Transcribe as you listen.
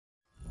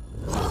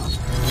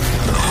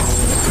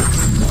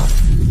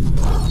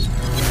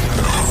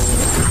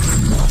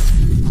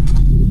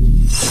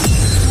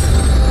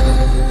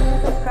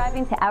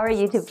our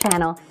YouTube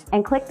channel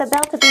and click the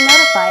bell to be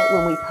notified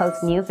when we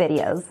post new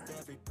videos.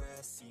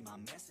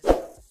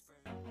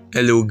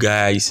 Hello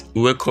guys,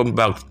 welcome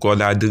back to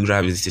Colorado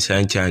Graphics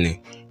Design channel.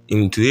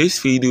 In today's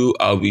video,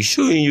 I'll be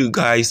showing you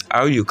guys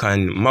how you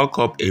can mock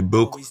up a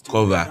book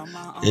cover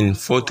in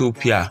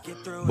Photopea.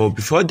 But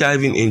before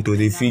diving into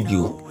the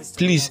video,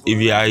 please, if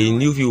you are a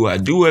new viewer,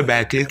 do it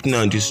by clicking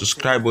on the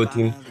subscribe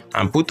button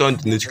and put on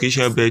the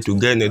notification bell to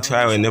get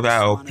notified whenever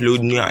I upload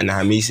new and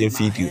amazing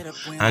video.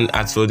 And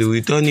as for the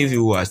returning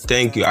viewers,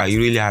 thank you, I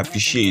really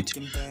appreciate.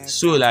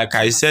 So like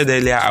I said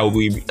earlier, I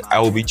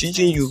will be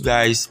teaching you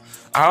guys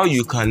how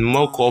you can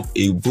mock up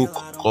a book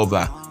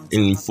cover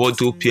in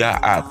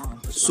Photopea app.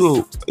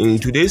 So in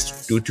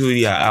today's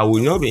tutorial, I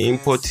will not be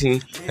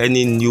importing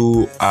any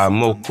new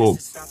mock-up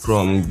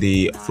from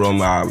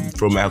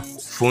my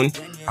phone.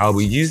 I'll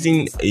be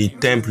using a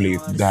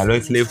template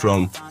directly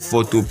from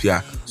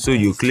Photopea. So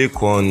you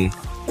click on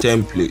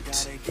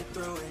template.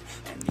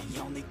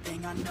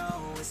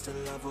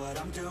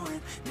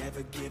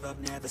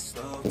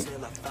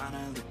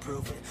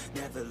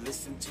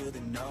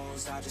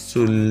 So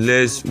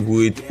let's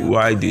wait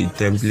while the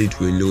template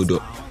will load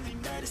up.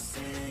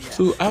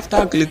 So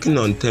after clicking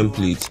on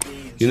template,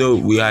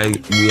 we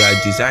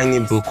are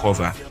designing book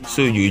cover.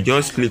 So you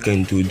just click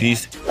into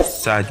this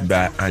search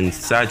bar and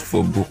search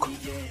for book.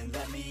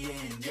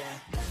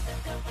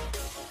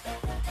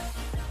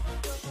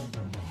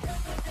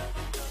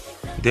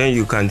 Then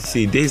you can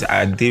see these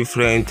are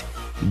different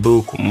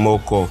book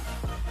mock-up,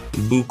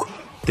 book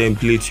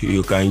template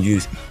you can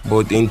use.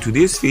 But in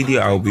today's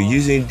video, I'll be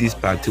using this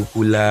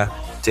particular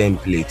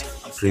template,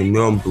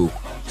 premium book.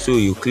 So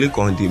you click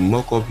on the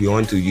mock-up you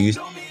want to use.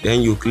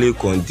 Then you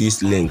click on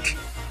this link.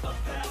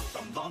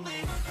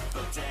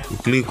 You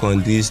click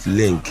on this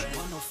link.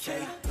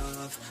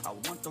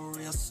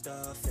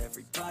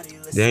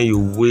 Then you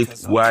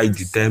wait while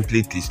the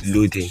template is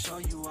loading.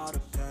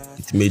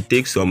 It may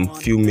take some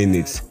few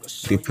minutes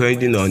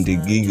depending on the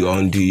gig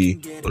on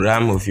the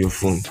RAM of your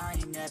phone.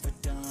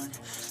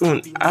 So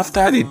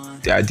after the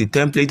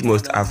template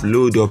must have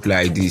loaded up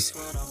like this,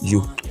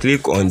 you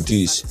click on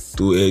this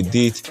to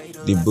edit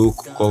the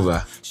book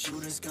cover.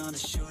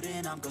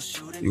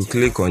 You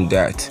click on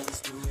that,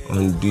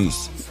 on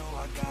this.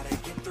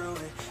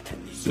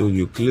 So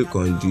you click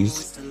on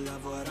this,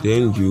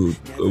 then you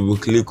double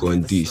click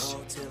on this.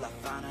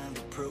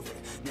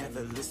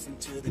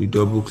 You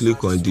double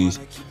click on this,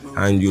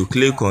 and you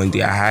click on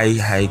the eye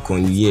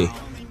icon here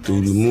to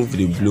remove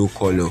the blue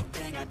color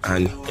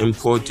and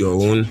import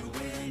your own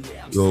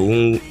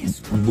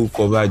book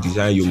cover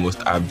design you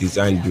must have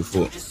designed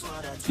before.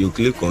 You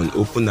click on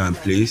open and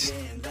place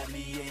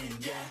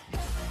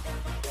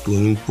to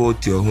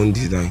import your own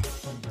design.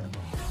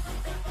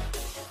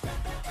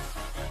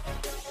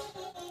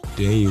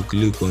 Then you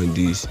click on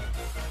this.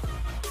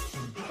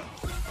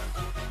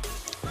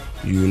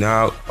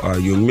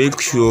 You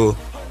make sure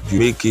you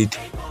make it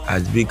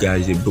as big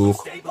as the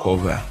book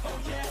cover.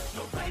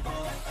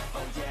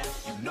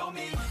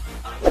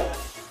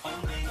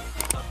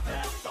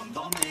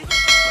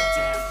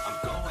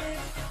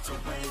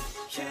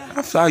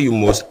 After you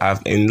must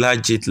have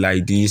enlarged it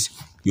like this,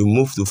 you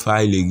move to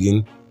file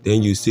again.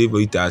 Then you save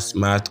it as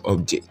smart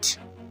object.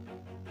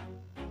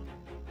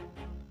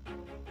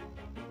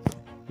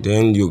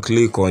 Then you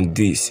click on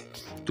this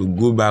to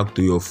go back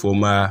to your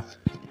former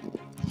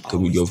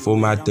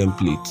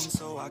template.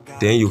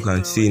 Then you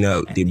can see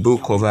now the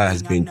book cover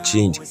has been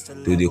changed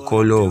to the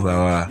color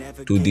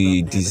of to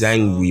the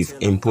design we've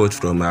imported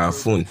from our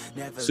phone.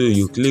 So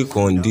you click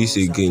on this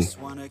again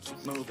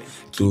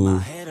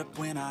to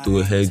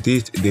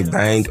edit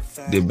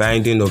the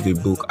binding of the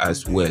book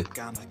as well.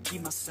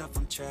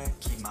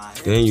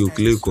 Then you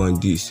click on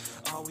this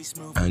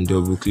and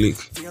double click.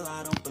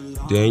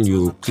 Then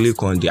you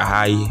click on the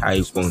eye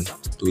icon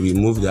to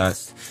remove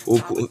that.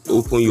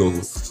 Open your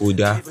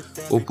folder,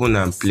 open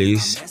and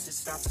place.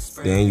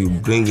 Then you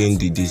bring in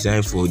the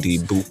design for the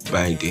book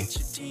binding.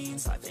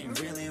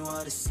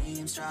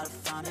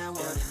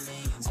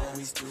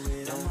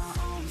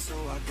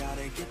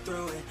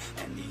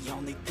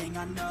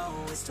 I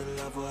know is to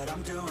love what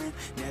I'm doing.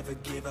 Never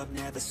give up,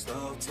 never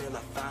slow till I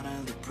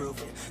finally prove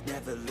it.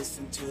 Never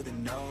listen to the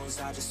no's,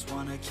 I just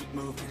wanna keep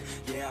moving.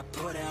 Yeah, I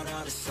put out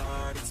all this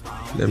art, it's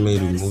my own. Let me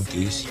remove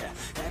this.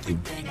 The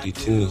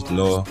thing is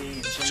not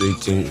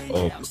straightened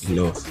up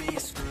enough.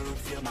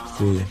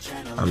 So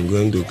I'm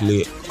going to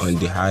click on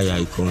the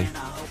eye icon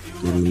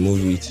to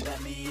remove it.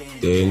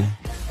 Then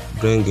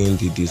bring in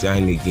the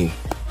design again.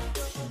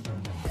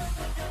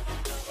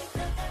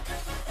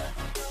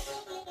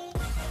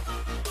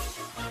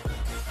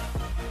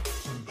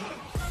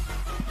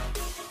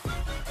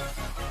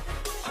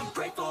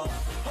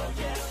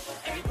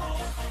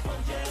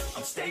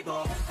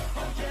 Stable,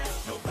 oh yeah,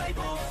 no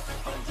label,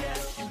 oh yeah,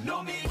 you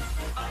know me,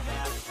 I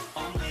have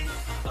only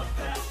a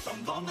path,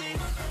 I'm lonely,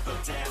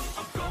 but damn,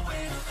 I'm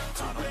going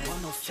to I don't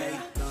want no fake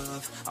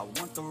love, I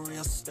want the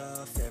real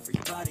stuff,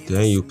 everybody.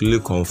 Then you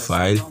click on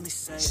file,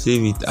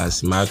 save it as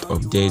smart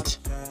object.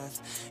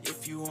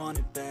 If you want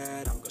it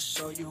bad, I'm gonna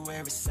show you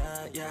where it's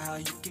at, yeah, how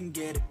you can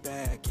get it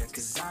back.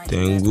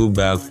 then go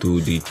back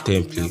to the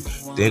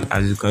template. Then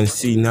as you can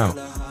see now,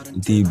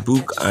 the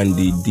book and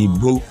the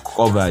book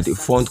cover, the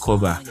front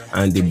cover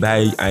and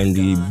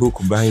the book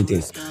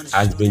binding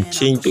has been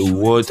changed to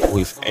what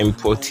we've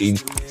imported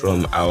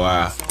from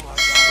our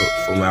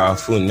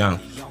phone now.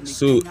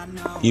 So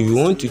if you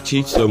want to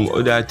change some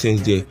other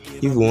things there,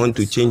 if you want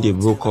to change the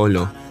book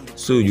color,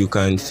 so you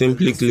can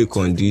simply click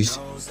on this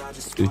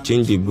to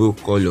change the book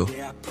color.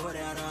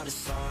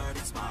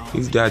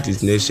 If that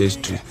is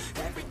necessary,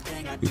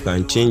 you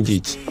can change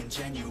it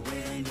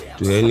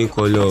to any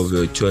color of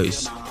your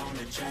choice.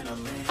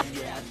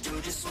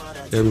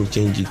 Let me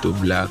change it to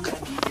black.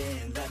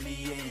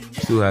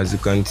 So as you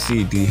can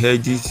see, the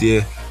edges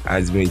here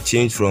has been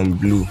changed from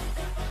blue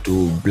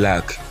to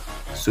black.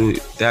 So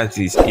that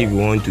is if you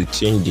want to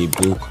change the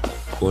book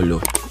color.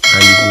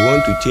 And if you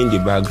want to change the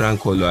background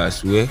color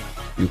as well,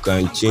 you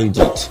can change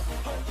it.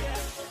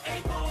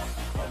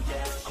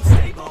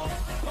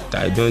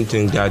 I don't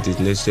think that is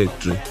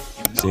necessary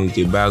since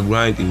the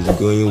background is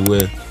going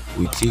well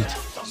with it.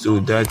 So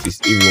that is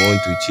if you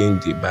want to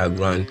change the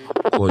background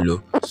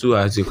color. So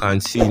as you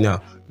can see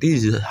now,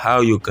 this is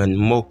how you can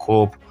mock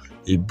up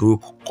a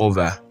book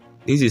cover.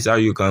 This is how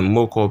you can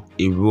mock up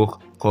a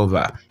book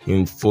cover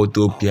in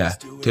Photopea.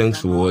 Thanks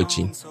for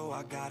watching.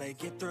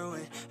 Get through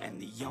it,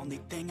 and the only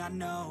thing I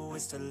know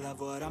is to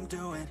love what I'm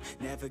doing.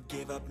 Never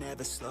give up,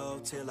 never slow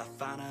till I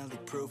finally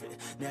prove it.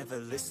 Never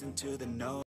listen to the no.